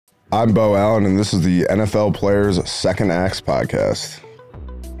I'm Beau Allen, and this is the NFL Players Second Acts podcast.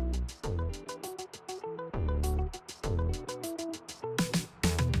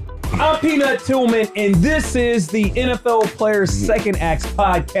 I'm Peanut Tillman, and this is the NFL Players Second Acts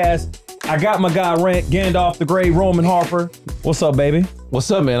podcast. I got my guy Gandalf the Grey, Roman Harper. What's up, baby? What's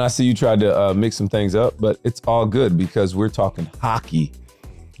up, man? I see you tried to mix some things up, but it's all good because we're talking hockey.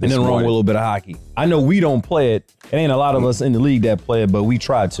 And then wrong with a little bit of hockey. I know we don't play it. It ain't a lot of us in the league that play it, but we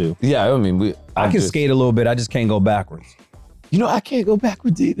try to. Yeah, I mean, I can skate a little bit. I just can't go backwards. You know, I can't go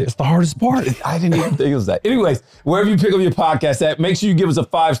backwards either. It's the hardest part. I didn't even think it was that. Anyways, wherever you pick up your podcast at, make sure you give us a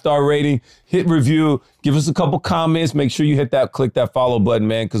 5-star rating, hit review, give us a couple comments. Make sure you click that follow button,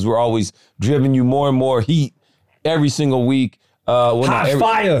 man, because we're always driving you more and more heat every single week.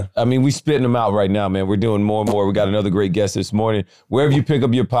 Fire. I mean, we spitting them out right now, man. We're doing more and more. We got another great guest this morning. Wherever you pick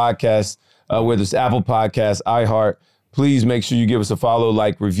up your podcast, whether it's Apple Podcasts, iHeart, please make sure you give us a follow,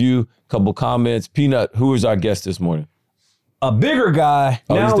 like, review, couple comments. Peanut, who is our guest this morning? A bigger guy.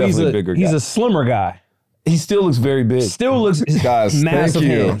 Oh, now he's a bigger guy. He's a slimmer guy. He still looks very big. Still looks Guys, massive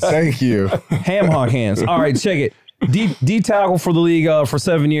thank you. hands. Thank you. Ham hock hands. All right, check it. D tackle for the league for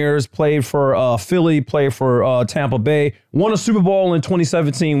 7 years, played for Philly, played for Tampa Bay, won a Super Bowl in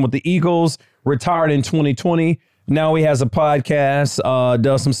 2017 with the Eagles, retired in 2020. Now he has a podcast,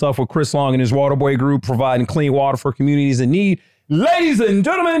 does some stuff with Chris Long and his Waterboy group, providing clean water for communities in need. Ladies and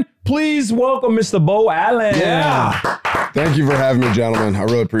gentlemen, please welcome Mr. Beau Allen. Yeah. Thank you for having me, gentlemen. I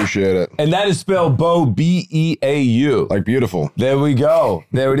really appreciate it. And that is spelled Beau, B-E-A-U. Like beautiful. There we go.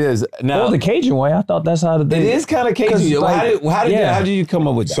 There it is. Now, the Cajun way. I thought that's how the it is kind of Cajun. How did you come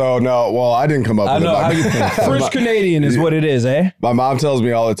up with that? So, I didn't come up with it. How you think? French Canadian is what it is, eh? My mom tells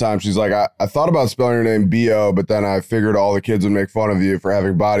me all the time, she's like, I thought about spelling your name B-O, but then I figured all the kids would make fun of you for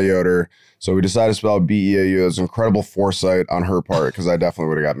having body odor. So we decided to spell B-E-A-U. It was incredible foresight on her part because I definitely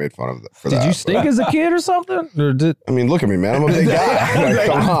would have got made fun of for that. Did you stink as a kid or something? I mean, look at me, man. I'm a big guy. Like,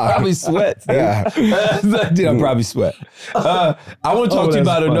 come on. Probably sweat. Yeah. Dude, I probably sweat. I want to talk to you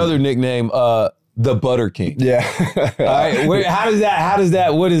about another nickname, the Butter King. Yeah. All right. How does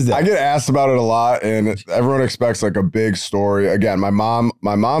that, what is that? I get asked about it a lot, and everyone expects like a big story. Again, my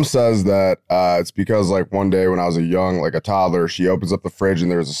mom says that it's because like one day when I was a toddler, she opens up the fridge and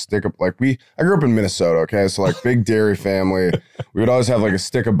there's a stick of I grew up in Minnesota, okay? So like big dairy family. We would always have like a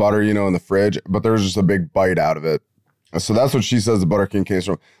stick of butter, in the fridge, but there was just a big bite out of it. So that's what she says the Butter King came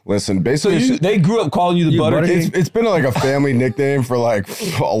from. Listen, basically, so they grew up calling you the Butter King? It's been like a family nickname for like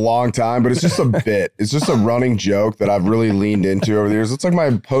a long time, but it's just a bit. It's just a running joke that I've really leaned into over the years. It's like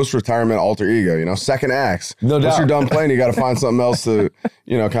my post-retirement alter ego, second acts. No doubt. Once you're done playing, you got to find something else to,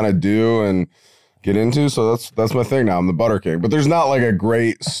 kind of do and get into. So that's my thing now. I'm the Butter King. But there's not like a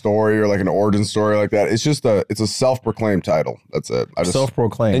great story or like an origin story like that. It's just it's a self-proclaimed title. That's it.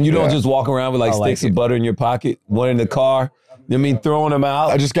 Self-proclaimed. And you don't just walk around with sticks of butter in your pocket, one in the car. Throwing them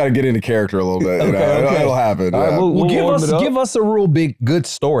out. I just got to get into character a little bit. Okay. It'll happen. All right, Well, give us a real big good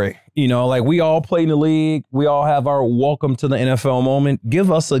story. Like we all play in the league. We all have our welcome to the NFL moment. Give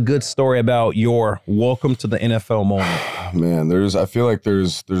us a good story about your welcome to the NFL moment. Man, I feel like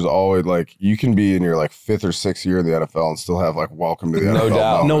there's always like you can be in your like 5th or 6th year in the NFL and still have like welcome to the NFL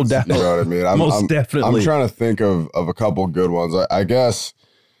moments. No doubt. You know what I mean? Most definitely. I'm trying to think of a couple good ones. I guess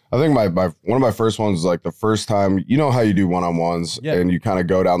I think one of my first ones was like the first time, how you do one-on-ones and you kind of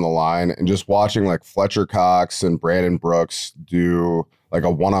go down the line and just watching like Fletcher Cox and Brandon Brooks do like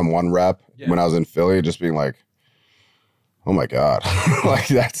a one-on-one rep when I was in Philly, just being like, oh my God, like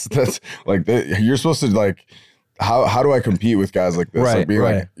that's like, you're supposed to like, how do I compete with guys like this? Like being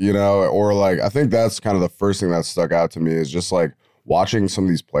like, or like, I think that's kind of the first thing that stuck out to me is just like watching some of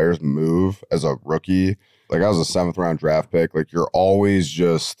these players move as a rookie. Like I was a 7th round draft pick. Like you're always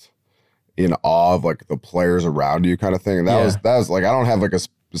just in awe of like the players around you kind of thing. And that was like, I don't have like a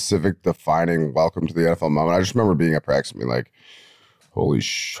specific defining welcome to the NFL moment. I just remember being at practice and being like,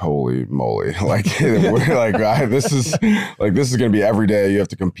 holy moly. Like, this is going to be every day. You have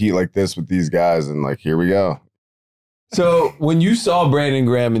to compete like this with these guys. And like, here we go. So when you saw Brandon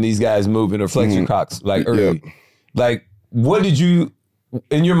Graham and these guys moving or Fletcher Cox, like early, like what did you,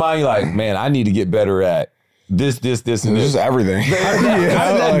 in your mind, you're like, man, I need to get better at this, and this. Just everything. How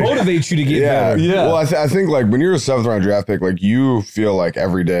did that motivate you to get better? Yeah. Well, I think like when you're a 7th round draft pick, like you feel like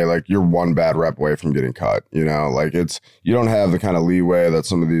every day, like you're one bad rep away from getting cut, like you don't have the kind of leeway that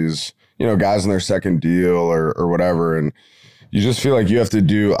some of these, guys in their second deal or whatever. And you just feel like you have to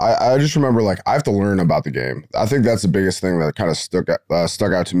do, I just remember like, I have to learn about the game. I think that's the biggest thing that kind of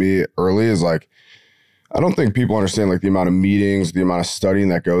stuck out to me early is like, I don't think people understand like the amount of meetings, the amount of studying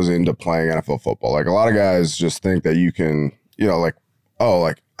that goes into playing NFL football. Like a lot of guys just think that you can, like, oh,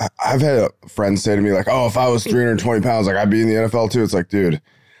 like I've had friends say to me like, oh, if I was 320 pounds, like I'd be in the NFL too. It's like, dude,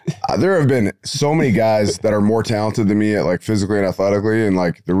 there have been so many guys that are more talented than me at like physically and athletically. And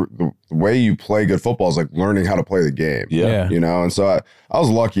like the way you play good football is like learning how to play the game. Yeah. You know? And so I was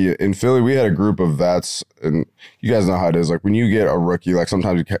lucky in Philly. We had a group of vets, and you guys know how it is. Like when you get a rookie, like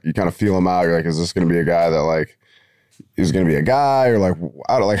sometimes you kind of feel him out. You're like, is this going to be a guy that like is going to be a guy, or like,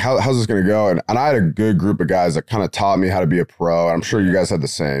 I don't like, how's this going to go? And I had a good group of guys that kind of taught me how to be a pro. And I'm sure you guys had the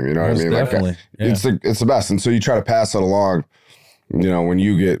same, you know what I mean? Definitely. Like it's the best. And so you try to pass that along, you know, when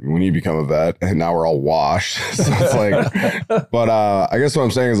you become a vet, and now we're all washed. So it's like, but I guess what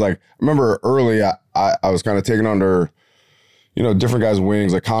I'm saying is like, I remember early, I was kind of taken under, you know, different guys'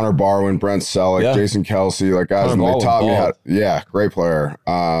 wings, like Connor Barwin, Brent Selleck, Jason Kelsey, like guys, and they taught me how, great player.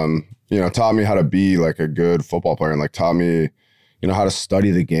 You know, taught me how to be like a good football player, and like taught me, you know, how to study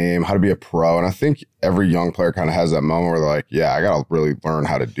the game, how to be a pro. And I think every young player kind of has that moment where they're like, yeah, I got to really learn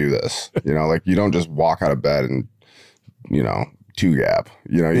how to do this. You know, like you don't just walk out of bed and, you know, two gap,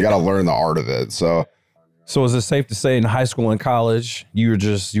 you know, you got to learn the art of it. So is it safe to say in high school and college, you were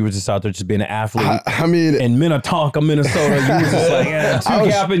just out there just being an athlete? I mean, in Minnetonka, Minnesota, you were just like, two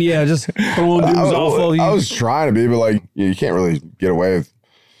gapping, just throwing dudes off of you. I was trying to be, but like, you can't really get away with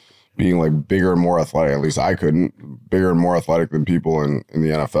being like bigger and more athletic. At least I couldn't. Bigger and more athletic than people in the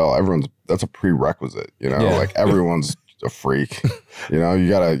NFL. That's a prerequisite, you know, like everyone's a freak. You know, you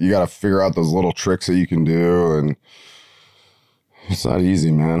gotta figure out those little tricks that you can do, and it's not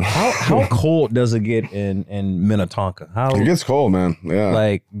easy, man. How cold does it get in Minnetonka? It gets cold, man. Yeah.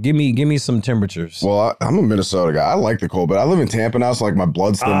 Like, give me some temperatures. Well, I'm a Minnesota guy. I like the cold, but I live in Tampa now, so like my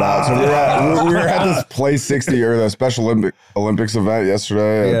blood's thinned out. So we were at this Play 60 or the Special Olympics event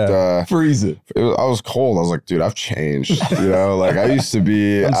yesterday. And, freezing. I was cold. I was like, dude, I've changed. You know, like I used to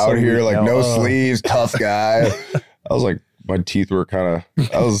be out here like no sleeves, tough guy. I was like, my teeth were kind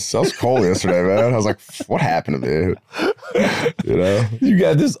of, I was cold yesterday, man. I was like, what happened to me? You know? You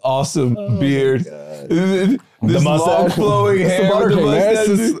got this awesome beard. This long flowing hair.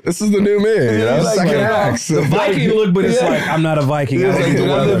 This is the new me. You know? Like, the Viking look, but it's like, I'm not a Viking. I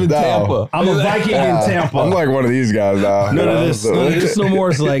live in Tampa. I'm a Viking in Tampa. I'm like one of these guys now. None of this no more.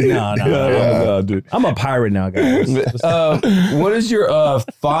 It's like, no, dude. I'm a pirate now, guys. What is your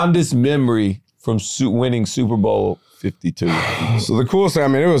fondest memory from winning Super Bowl 52? So the coolest thing, I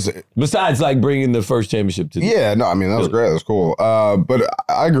mean, it was besides like bringing the first championship to I mean, that was great. That was cool. But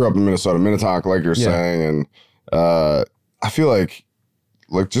I grew up in Minnetonka, like you're saying, and I feel like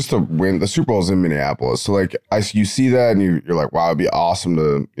just to win the Super Bowl is in Minneapolis. So like you see that and you're like, wow, it'd be awesome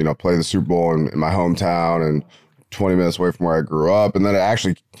to, you know, play the Super Bowl in my hometown and 20 minutes away from where I grew up. And then it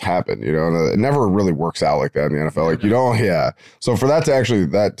actually happened, you know, and it never really works out like that in the NFL. Like you don't, So for that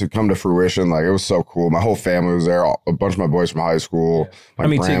to come to fruition, like it was so cool. My whole family was there. A bunch of my boys from high school. How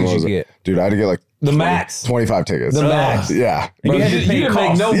many tickets you get? Dude, I had to get like the max 25 tickets. The max. Yeah. And you had to pay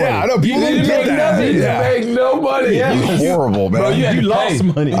costs. No money. Yeah, I know. People didn't make nothing. You make no money. Yeah. It was horrible, man. Bro, you lost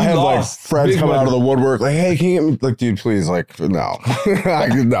money. I had like friends coming out of the woodwork like, hey, can you get me, like, dude, please, like, no.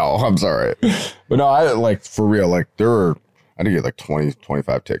 No, I'm sorry. But no, I like, for real, like I did get like 20,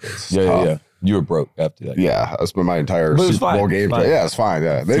 25 tickets. Yeah. You were broke after that. Yeah, I spent my entire Super Bowl game. Yeah, it's fine.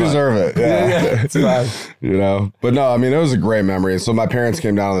 Yeah, they deserve it. Yeah, it's fine. You know, but no, I mean, it was a great memory. And so my parents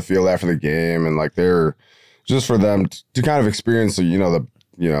came down to the field after the game, and like they're just for them to kind of experience,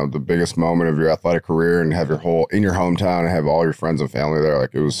 the biggest moment of your athletic career and have your in your hometown and have all your friends and family there.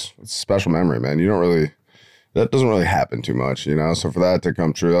 Like it's a special memory, man. That doesn't really happen too much, you know. So for that to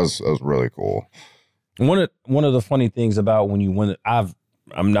come true, that was really cool. One of the funny things about when you win,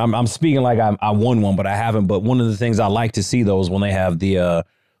 I'm speaking like I won one, but I haven't. But one of the things I like to see those when they have the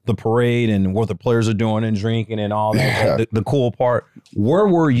parade and what the players are doing and drinking and all that, the cool part. Where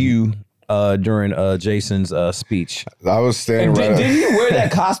were you during Jason's speech? I was standing right. Did he wear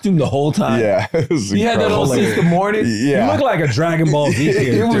that costume the whole time? Yeah. He had that on since the morning? Yeah. You look like a Dragon Ball Z kid.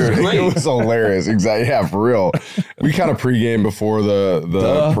 It was great. It was hilarious. Exactly. Yeah, for real. We kind of pregame before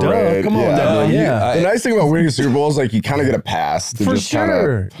the parade. Come on, The nice thing about winning a Super Bowl is like you kind of get a pass to for just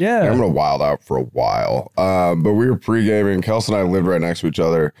sure. I'm going to wild out for a while. But we were pregaming. Kelsey and I lived right next to each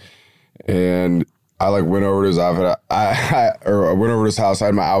other. And I like went over to his outfit. I went over to his house. I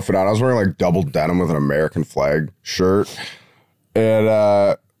had my outfit on. I was wearing like double denim with an American flag shirt. And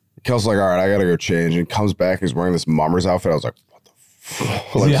Kel's like, all right, I got to go change. And comes back. He's wearing this Mummers outfit. I was like, what the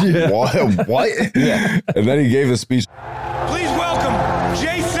fuck? Like, what? Yeah. And then he gave the speech. Please welcome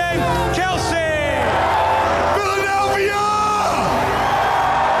Jason Kelsey. Philadelphia!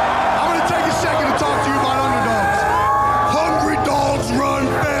 I'm going to take a second to talk to you about underdogs. Hungry dogs run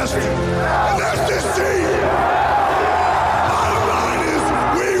faster. And that's this team. Bottom line is,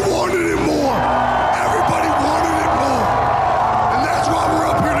 we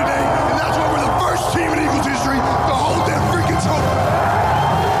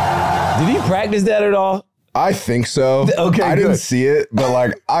practice that at all? I think so. Okay, I good. didn't see it, but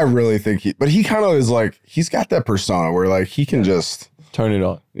like I really think he kind of is like he's got that persona where like he can just turn it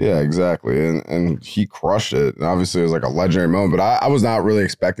on. Yeah, exactly. And he crushed it. And obviously it was like a legendary moment, but I was not really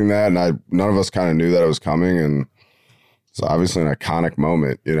expecting that, and none of us kind of knew that it was coming, and it's obviously an iconic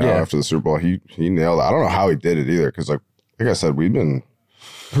moment, you know, after the Super Bowl. He nailed it. I don't know how he did it either, because like I said, we've been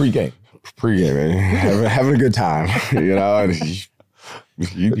pre-game, having a good time, you know, and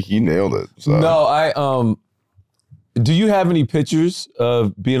he nailed it. So. No, do you have any pictures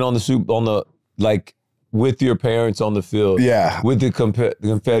of being on the with your parents on the field? Yeah. With the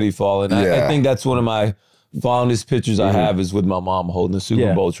confetti falling. I think that's one of my fondest pictures I have is with my mom holding the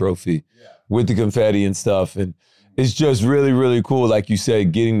Super Bowl trophy with the confetti and stuff. And it's just really, really cool, like you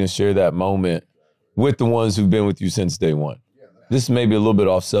said, getting to share that moment with the ones who've been with you since day one. This may be a little bit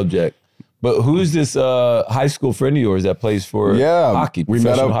off subject, but who's this high school friend of yours that plays for hockey? We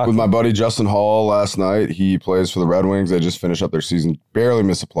met up with my buddy Justin Hall last night. He plays for the Red Wings. They just finished up their season, barely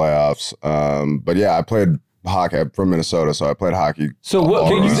missed the playoffs. But yeah, I played hockey. I'm from Minnesota, so I played hockey. So what?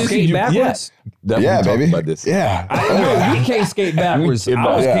 Can you skate backwards? Yeah, baby. About this. Yeah. We can't skate backwards.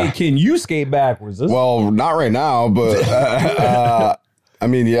 Can you skate backwards? Well, not right now, but I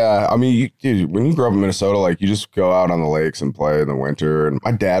mean, dude, when you grow up in Minnesota, like you just go out on the lakes and play in the winter. And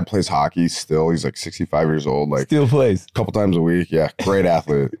my dad plays hockey still. He's like 65 years old. Like still plays a couple times a week. Yeah, great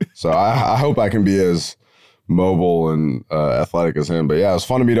athlete. So I hope I can be as mobile and athletic as him. But yeah, it was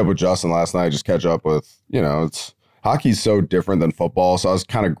fun to meet up with Justin last night. Just catch up with, hockey's so different than football. So I was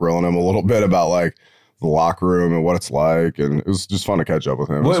kind of grilling him a little bit about like the locker room and what it's like, and it was just fun to catch up with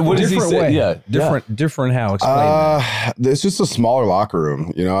him. What does he say? Yeah, different how? Explain that. It's just a smaller locker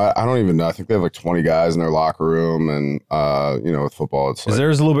room. I don't even know. I think they have like 20 guys in their locker room, and with football, it's like,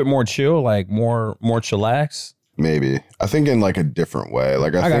 theirs a little bit more chill, like more chillax? Maybe. I think in like a different way.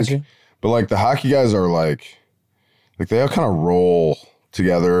 Like I think, got you. But like the hockey guys are like they all kind of roll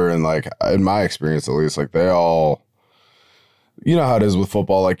together, and like in my experience at least, like they all, you know how it is with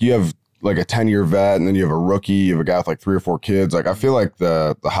football. Like you have like a 10-year vet, and then you have a rookie, you have a guy with like 3 or 4 kids. Like I feel like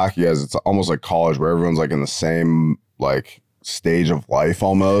the hockey guys, it's almost like college where everyone's like in the same like stage of life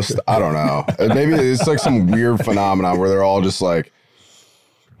almost. I don't know. Maybe it's like some weird phenomenon where they're all just like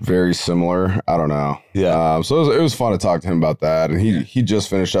very similar. I don't know. Yeah. So it was fun to talk to him about that, and he just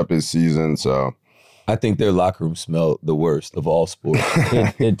finished up his season, so. I think their locker room smelled the worst of all sports.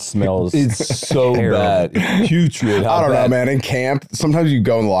 It smells. It's so bad. It's putrid. I don't know, man. In camp, sometimes you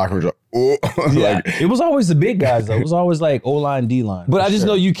go in the locker room, it was always the big guys, though. It was always like O-line, D-line. But I just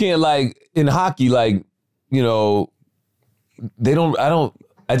know you can't, like, in hockey, like, they don't,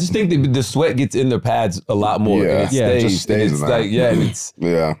 I just think the sweat gets in their pads a lot more. Yeah, and it just stays it's in like, there. and it's,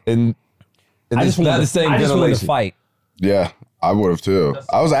 and I just wanted the same I just wanted to fight. Yeah, I would have too.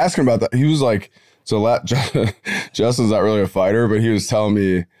 I was asking about that. He was like, Justin's not really a fighter, but he was telling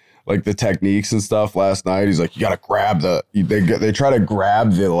me like the techniques and stuff last night. He's like, you got to grab they try to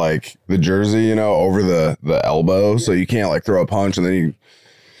grab the jersey, over the elbow, so you can't like throw a punch and then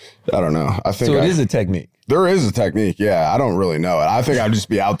I don't know. I think it is a technique. There is a technique. Yeah, I don't really know it. I think I'd just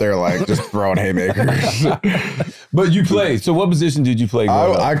be out there like just throwing haymakers. But you played. So what position did you play?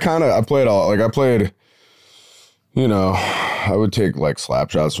 I played all. Like I played. I would take like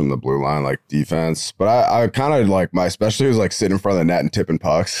slap shots from the blue line, like defense. But I kind of like my specialty was like sitting in front of the net and tipping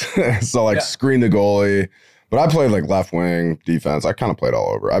pucks. So like screen the goalie. But I played like left wing, defense. I kind of played all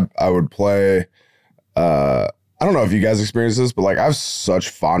over. I would play. I don't know if you guys experienced this, but like I have such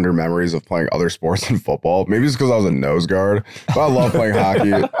fonder memories of playing other sports than football. Maybe it's because I was a nose guard, but I love playing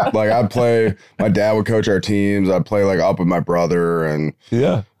hockey. Like I'd play. My dad would coach our teams. I'd play like up with my brother, and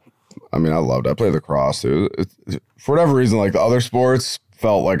I mean, I loved it. I played lacrosse too. For whatever reason, like the other sports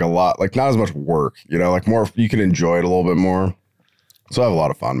felt like a lot, like not as much work, like more, you can enjoy it a little bit more. So I have a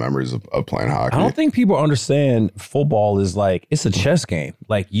lot of fond memories of playing hockey. I don't think people understand football is like, it's a chess game.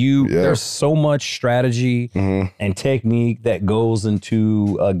 Like there's so much strategy and technique that goes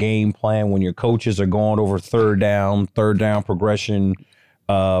into a game plan when your coaches are going over third down progression,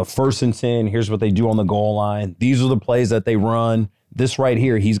 1st and 10, here's what they do on the goal line. These are the plays that they run. This right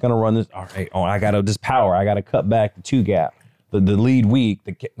here, he's going to run this. All right, I got to this power. I got to cut back the 2 gap, the lead weak,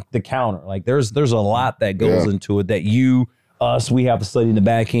 the counter. Like there's a lot that goes into it that we have to study in the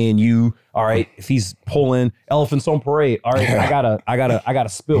back end. All right, if he's pulling elephants on parade, all right, I gotta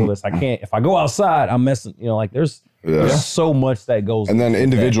spill this. I can't. If I go outside, I'm messing. Like there's so much that goes. And then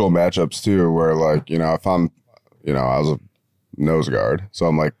individual matchups too, where like if I'm, I was a nose guard, so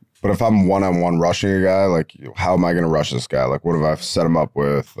I'm like. But if I'm one-on-one rushing a guy, like, how am I going to rush this guy? Like, what if I set him up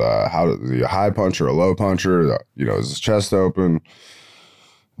with, is he a high puncher, a low puncher? Is his chest open?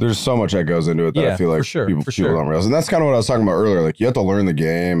 there's so much that goes into it that I feel like people don't realize. And that's kind of what I was talking about earlier. Like, you have to learn the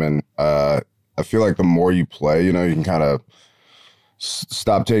game. And I feel like the more you play, you know, you can kind of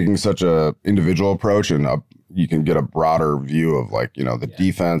stop taking such a individual approach, and you can get a broader view of, like, you know, the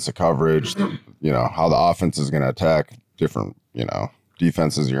defense, the coverage, you know, how the offense is going to attack different, you know,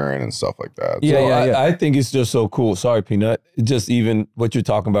 defenses you're in and stuff like that. I think it's just so cool. Sorry, Peanut. Just even what you're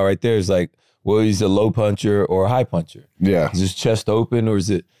talking about right there is like, well, he's a low puncher or a high puncher. Yeah. Is his chest open, or is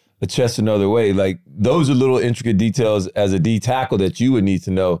it a chest another way? Like, those are little intricate details as a D tackle that you would need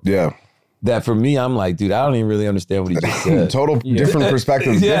to know. Yeah. That for me, I'm like, dude, I don't even really understand what he just said. Total different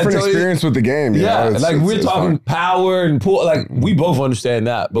perspective, different experience with the game. You know? Like, we're talking power and pull. Like, we both understand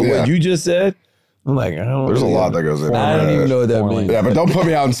that. But what you just said, I'm like, I don't. There's a lot that goes in. I don't even know what that means. Yeah, but don't put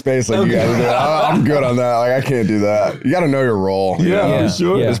me out in space like you guys do. I'm good on that. Like, I can't do that. You got to know your role. Yeah, for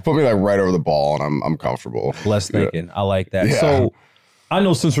sure. Just put me like right over the ball, and I'm comfortable. Less thinking. I like that. So I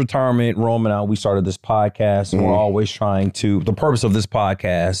know since retirement, Rome and I, we started this podcast, and we're always trying to. The purpose of this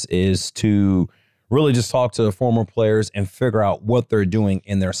podcast is to really just talk to former players and figure out what they're doing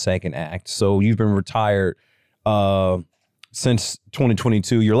in their second act. So you've been retired since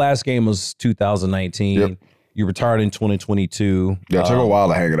 2022. Your last game was 2019. Yep. You retired in 2022. Yeah, it took a while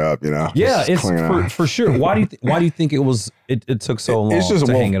to hang it up, you know. Yeah, it's for sure. Why do you think it took so long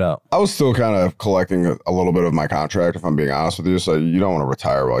to hang it up? I was still kind of collecting a little bit of my contract, if I'm being honest with you. So you don't want to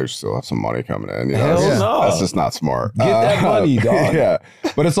retire while you still have some money coming in. You know? Hell no. That's just not smart. Get that money, dog. Yeah,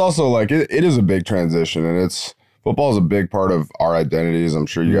 but it's also like it is a big transition, and football is a big part of our identities. I'm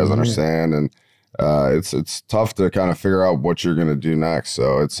sure you guys understand, and it's tough to kind of figure out what you're going to do next.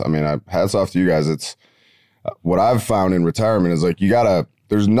 So hats off to you guys. What I've found in retirement is like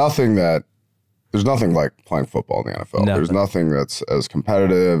there's nothing like playing football in the NFL. There's nothing that's as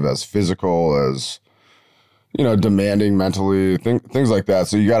competitive, as physical, as, you know, demanding mentally, things like that.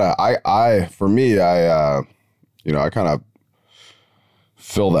 So you gotta, I kind of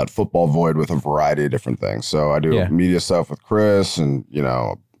fill that football void with a variety of different things. So I do media stuff with Chris, and, you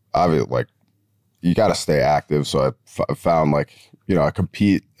know, obviously, like, you got to stay active. So I found, like, you know,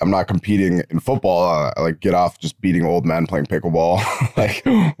 I'm not competing in football. I like get off just beating old men playing pickleball, like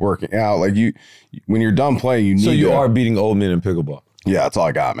working out. Like when you're done playing, you need. So you are beating old men in pickleball. Yeah, that's all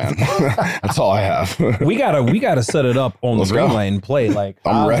I got, man. That's all I have. we gotta set it up on the green lane and play. Like,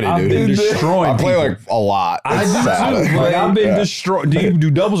 I'm ready, dude. I've been destroying. I play like a lot. I do too. Like, I've been destroyed. Do you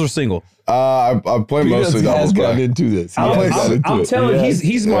do doubles or single? I play mostly doubles. Gotten into this. I'm telling you,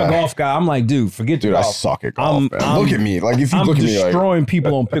 he's my golf guy. I'm like, dude, forget the golf. I suck at golf. Look at me. Like, if you look at me, I'm destroying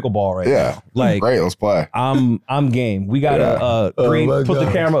people on pickleball right now. Like, great, let's play. I'm game. We got green. Put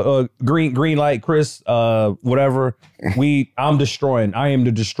the camera green light, Chris. Whatever. I'm destroying. I am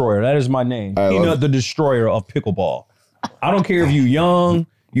the destroyer. That is my name. Peanut, the destroyer of pickleball. I don't care if you young,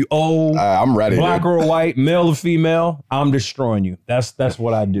 you old, I'm ready. Black or white, male or female, I'm destroying you. That's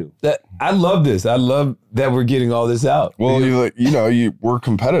what I do. I love this. I love that we're getting all this out. Well, we're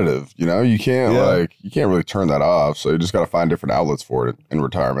competitive. You know, you can't really turn that off. So you just got to find different outlets for it in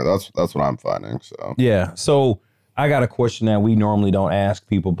retirement. That's what I'm finding. So yeah. So I got a question that we normally don't ask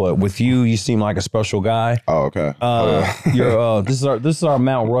people, but with you, you seem like a special guy. Oh, okay. This is our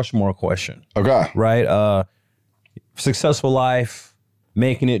Mount Rushmore question. Okay. Right. Successful life.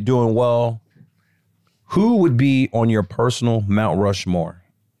 Making it, doing well. Who would be on your personal Mount Rushmore?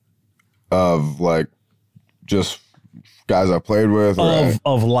 Of like just guys I played with?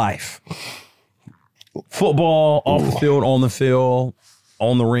 Of life. Football, off the field, on the field,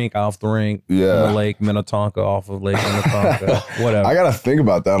 on the rink, off the rink, on the Lake Minnetonka, off of Lake Minnetonka, whatever. I got to think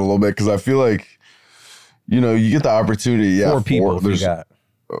about that a little bit, because I feel like, you know, you get the opportunity. Yeah, four people you got.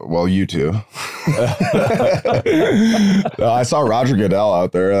 Well, you two. I saw Roger Goodell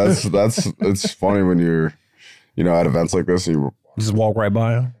out there. It's funny when you're, you know, at events like this, you just walk right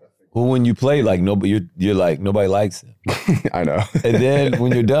by him. Well, when you play, like, nobody, you're like, nobody likes him. I know. And then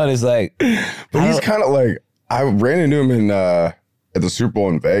when you're done, it's like, but he's kind of like, I ran into him at the Super Bowl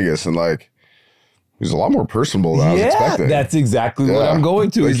in Vegas, and like, he's a lot more personable than I was expecting. That's exactly what I'm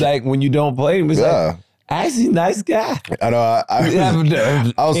going to. It's like when you don't play him, it's like, actually, nice guy. I know. I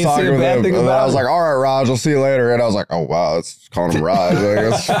was talking with him, and I was like, "All right, Raj, I'll see you later." And I was like, "Oh wow, that's calling him Raj." Like,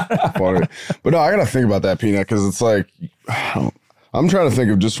 that's funny. But no, I gotta think about that, Peanut, because it's like, I'm trying to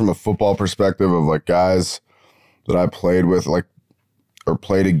think of just from a football perspective of like guys that I played with, like, or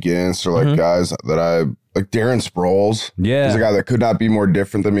played against, or like guys that I like. Darren Sproles, he's a guy that could not be more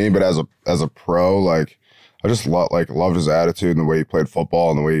different than me, but as a pro, like, I just loved his attitude and the way he played football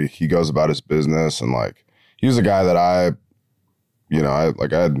and the way he goes about his business. And like, he was a guy that I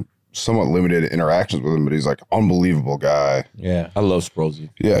had somewhat limited interactions with him, but he's like unbelievable guy. Yeah, I love Sprozy.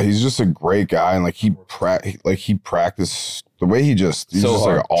 Yeah, he's just a great guy, and like he practiced the way he's so just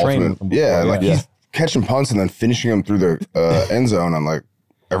hard. like an ultimate. Yeah, like he's catching punts and then finishing them through the end zone on like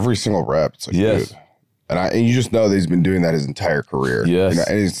every single rep. It's like, dude. And you just know that he's been doing that his entire career. Yes,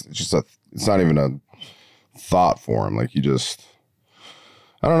 and it's just it's not even a thought for him. Like he just,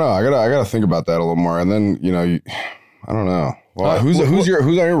 I don't know. I gotta think about that a little more. And then I don't know. Well, who's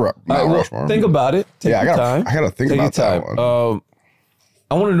on your Mount Rushmore? Think about it. I gotta think about that one.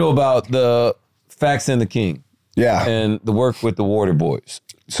 I want to know about the Facts and the King. Yeah, and the work with the Waterboys.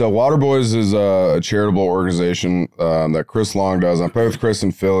 So Waterboys is a charitable organization that Chris Long does. I play with Chris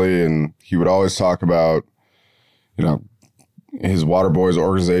in Philly, and he would always talk about, his Waterboys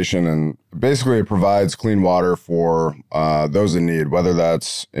organization, and basically it provides clean water for those in need, whether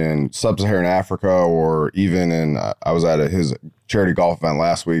that's in sub-Saharan Africa or even in, I was at his charity golf event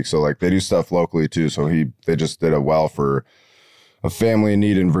last week. So like they do stuff locally too. So they just did a well for a family in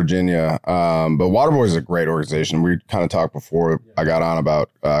need in Virginia. But Waterboys is a great organization. We kind of talked before I got on about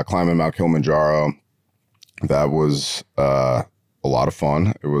climbing Mount Kilimanjaro. That was a lot of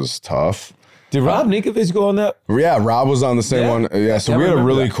fun. It was tough. Did Rob Ninkovich go on that? Yeah, Rob was on the same one. Yeah, so we had a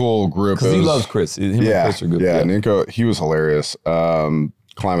really cool group. Because he loves Chris. Him and Chris are good. Yeah, Ninko, he was hilarious. Climbing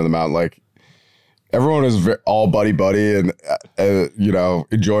the mountain. Like, everyone was all buddy and,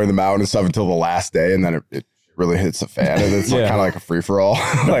 enjoying the mountain and stuff until the last day. And then it really hits the fan. And it's kind of like a free-for-all.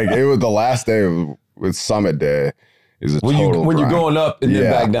 Like, it was the last day with Summit Day is a total when you're going up and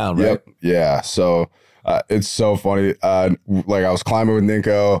then back down, right? Yep. Yeah, so... it's so funny. Like I was climbing with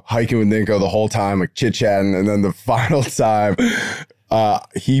Ninko, hiking with Ninko the whole time, like chit-chatting. And then the final time,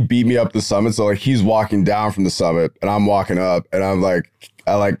 he beat me up the summit. So like he's walking down from the summit and I'm walking up and I'm like,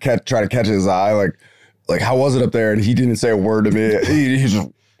 try to catch his eye. Like, how was it up there? And he didn't say a word to me. He just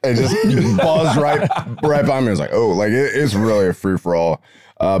buzzed right by me. I was like, oh, like it's really a free for all.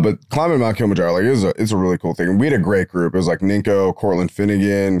 But climbing Mount Kilimanjaro, like it's a really cool thing. And we had a great group. It was like Ninko, Cortland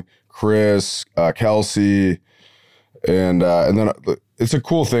Finnegan, Chris, Kelsey, and then it's a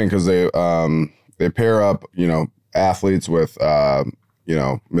cool thing because they pair up athletes with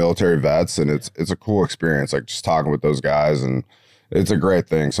military vets, and it's a cool experience, like just talking with those guys, and it's a great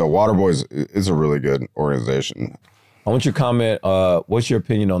thing. So Waterboys is a really good organization. I want your comment. What's your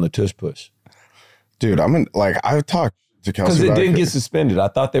opinion on the tush push? Dude, I've talked to Kelsey because it didn't get suspended. I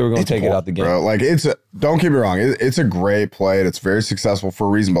thought they were going to take it out the game. Bro. Like don't get me wrong, it's a great play and it's very successful for a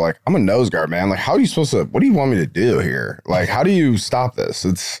reason. But like, I'm a nose guard, man. Like, how are you supposed to? What do you want me to do here? Like, how do you stop this?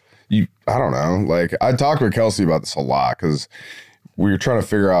 I don't know. Like, I talked with Kelsey about this a lot because we were trying to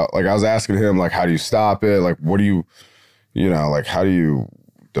figure out. Like, I was asking him, like, how do you stop it? Like, what do you, like, how do you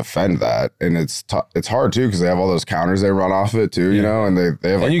defend that? And it's hard too because they have all those counters they run off it too, and they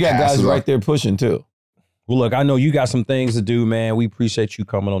have. And you got guys right there pushing too. Well, look, I know you got some things to do, man. We appreciate you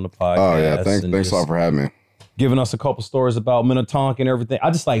coming on the podcast. Oh, yeah. Thanks a lot for having me. Giving us a couple stories about Minnetonka and everything.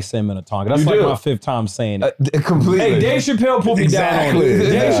 I just like saying Minnetonka. That's my fifth time saying it. Completely. Hey, Dave Chappelle put me down on it.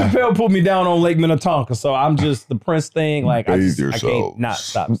 Dave Chappelle put me down on Lake Minnetonka. So I'm just the Prince thing. Like, I can't not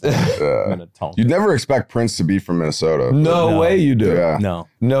stop saying Minnetonka. You'd never expect Prince to be from Minnesota. No way you do. Yeah.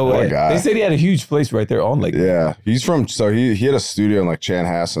 No way. They said he had a huge place right there on Lake. Yeah. He's from, so he had a studio in like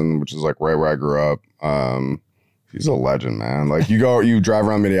Chanhassen, which is like right where I grew up. He's a legend, man. Like you drive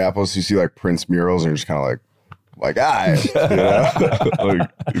around Minneapolis, you see like Prince murals, and you're just kind of like, like you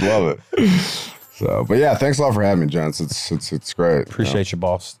love it. So, but yeah, thanks a lot for having me, gents. It's great. Appreciate you,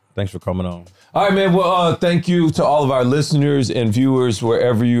 boss. Thanks for coming on. All right, man. Well, thank you to all of our listeners and viewers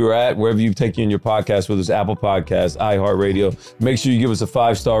wherever you're at, wherever you've taken your podcast, whether it's Apple Podcasts, iHeartRadio. Make sure you give us a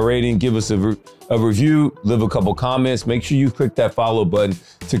 5-star rating, give us a review, leave a couple comments. Make sure you click that follow button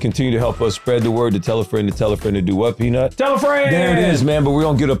to continue to help us spread the word, to tell a friend to do what, Peanut? Tell a friend! There it is, man. But we're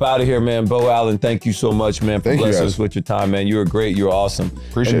going to get up out of here, man. Beau Allen, thank you so much, man, for blessing us with your time, man. You were great. You're awesome.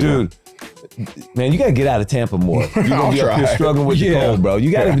 Appreciate it. Dude, man, you got to get out of Tampa more. You're going to be up here struggling with the cold, bro.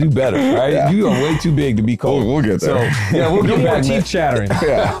 You got to do better, all right? Yeah. You are way too big to be cold. We'll get there. So, yeah, we'll get back, teeth chattering.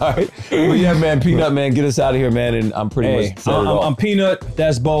 Yeah. All right. Well, yeah, man, Peanut, man, get us out of here, man, and I'm pretty much set it off. I'm Peanut.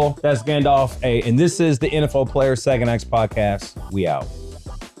 That's Beau. That's Gandalf. Hey, and this is the NFL Players Second X podcast. We out.